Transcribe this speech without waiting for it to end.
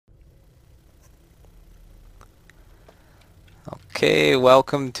Okay,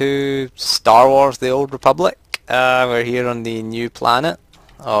 welcome to Star Wars The Old Republic. We're here on the new planet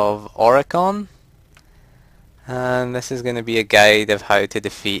of Oricon, and this is going to be a guide of how to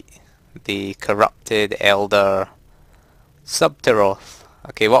defeat the corrupted elder Subteroth.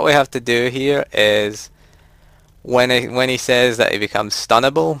 Okay, what we have to do here is when he says that he becomes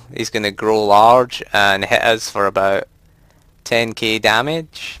stunable, he's going to grow large and hit us for about 10k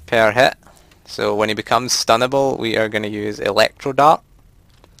damage per hit. So when he becomes stunnable, we are going to use Electro Dart,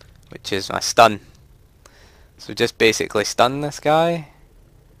 which is my stun. So just basically stun this guy,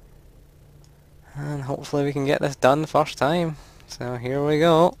 and hopefully we can get this done first time. So here we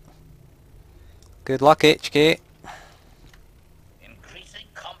go. Good luck, HK. Increasing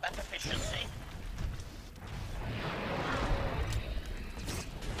combat efficiency.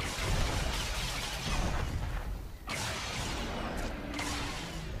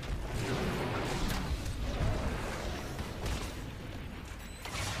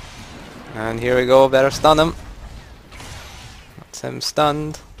 And here we go, better stun him. That's him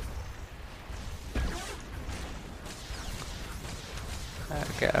stunned.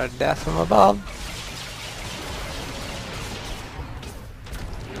 Get our death from above.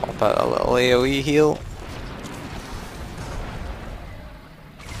 Pop out a little AoE heal.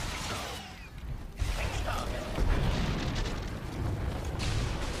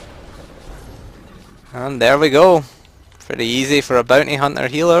 And there we go. Pretty easy for a bounty hunter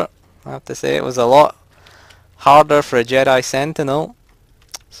healer. I have to say it was a lot harder for a Jedi Sentinel.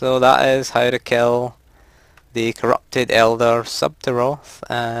 So that is how to kill the corrupted elder Subteroth,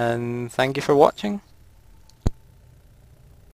 and thank you for watching.